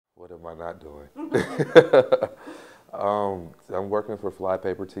What am I not doing? I'm working for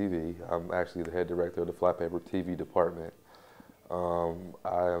Flypaper TV. I'm actually the head director of the Flypaper TV department. I'm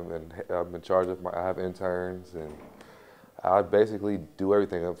in charge of I have interns, and I basically do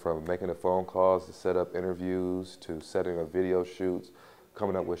everything from making the phone calls to set up interviews to setting up video shoots,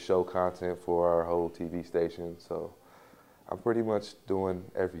 coming up with show content for our whole TV station. So I'm pretty much doing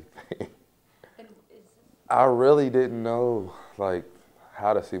everything. I really didn't know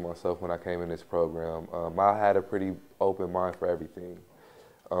how to see myself when I came in this program. I had a pretty open mind for everything.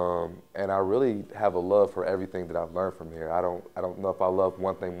 And I really have a love for everything that I've learned from here. I don't know if I love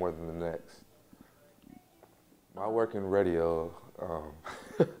one thing more than the next. My work in radio,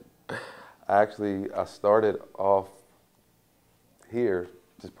 I started off here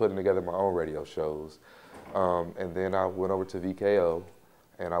just putting together my own radio shows. And then I went over to VKO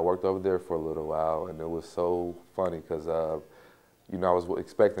and I worked over there for a little while, and it was so funny because I was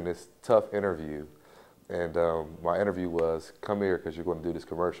expecting this tough interview. And my interview was, come here because you're going to do this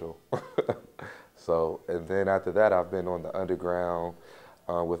commercial. And then after that, I've been on the underground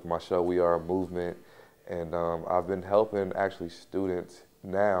with my show, We Are a Movement. And I've been helping actually students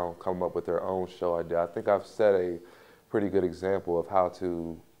now come up with their own show idea. I think I've set a pretty good example of how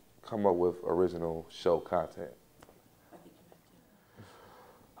to come up with original show content.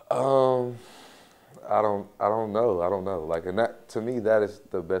 I don't know. And that, to me, that is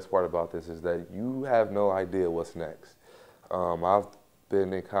the best part about this, is that you have no idea what's next. I've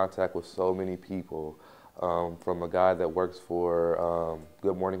been in contact with so many people, from a guy that works for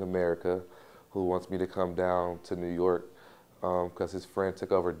Good Morning America, who wants me to come down to New York because his friend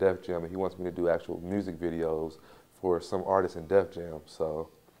took over Def Jam, and he wants me to do actual music videos for some artists in Def Jam. So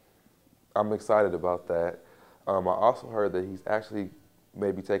I'm excited about that. I also heard that he's actually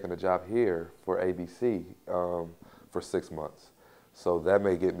maybe taking a job here for ABC for 6 months. So that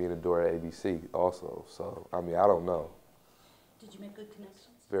may get me in the door at ABC also. So, I don't know. Did you make good connections?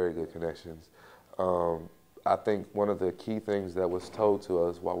 Very good connections. I think one of the key things that was told to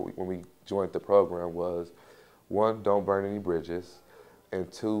us when we joined the program was, 1, don't burn any bridges, and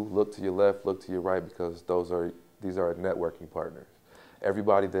 2, look to your left, look to your right, because these are networking partners.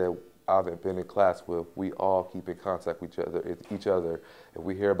 Everybody that I've been in class with, we all keep in contact with each other. If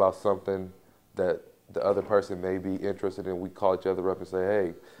we hear about something that the other person may be interested in, we call each other up and say,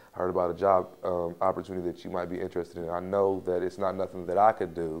 hey, I heard about a job opportunity that you might be interested in. I know that it's not nothing that I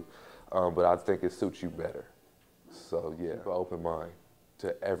could do, but I think it suits you better. So yeah, keep an open mind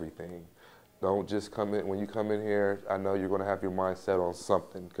to everything. Don't just come in, when you come in here, I know you're gonna have your mind set on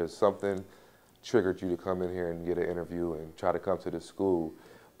something, because something triggered you to come in here and get an interview and try to come to the school.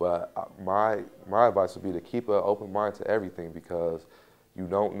 But my advice would be to keep an open mind to everything, because you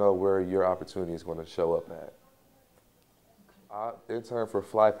don't know where your opportunity is going to show up at. I interned for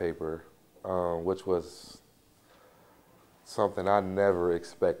Flypaper, which was something I never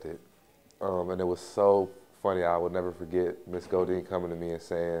expected. And it was so funny. I would never forget Miss Godine coming to me and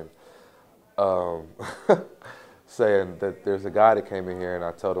saying, saying that there's a guy that came in here, and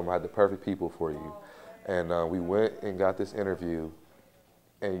I told him I had the perfect people for you. And we went and got this interview.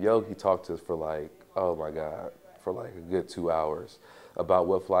 And Yogi talked to us for oh my God, for a good 2 hours about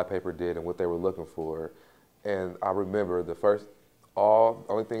what Flypaper did and what they were looking for. And I remember the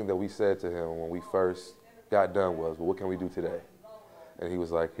only thing that we said to him when we first got done was, well, what can we do today? And he was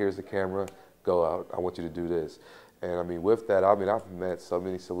like, here's the camera, go out, I want you to do this. And with that, I've met so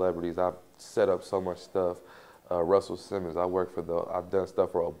many celebrities, I've set up so much stuff. Russell Simmons, I've done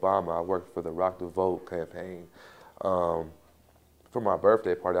stuff for Obama, I worked for the Rock the Vote campaign. For my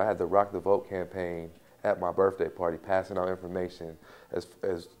birthday party, I had the Rock the Vote campaign at my birthday party, passing out information as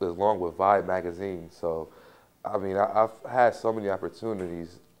long with Vibe magazine. So, I've had so many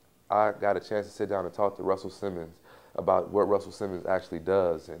opportunities. I got a chance to sit down and talk to Russell Simmons about what Russell Simmons actually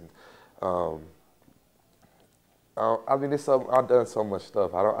does. And I've done so much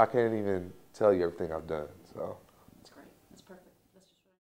stuff. I can't even tell you everything I've done. So.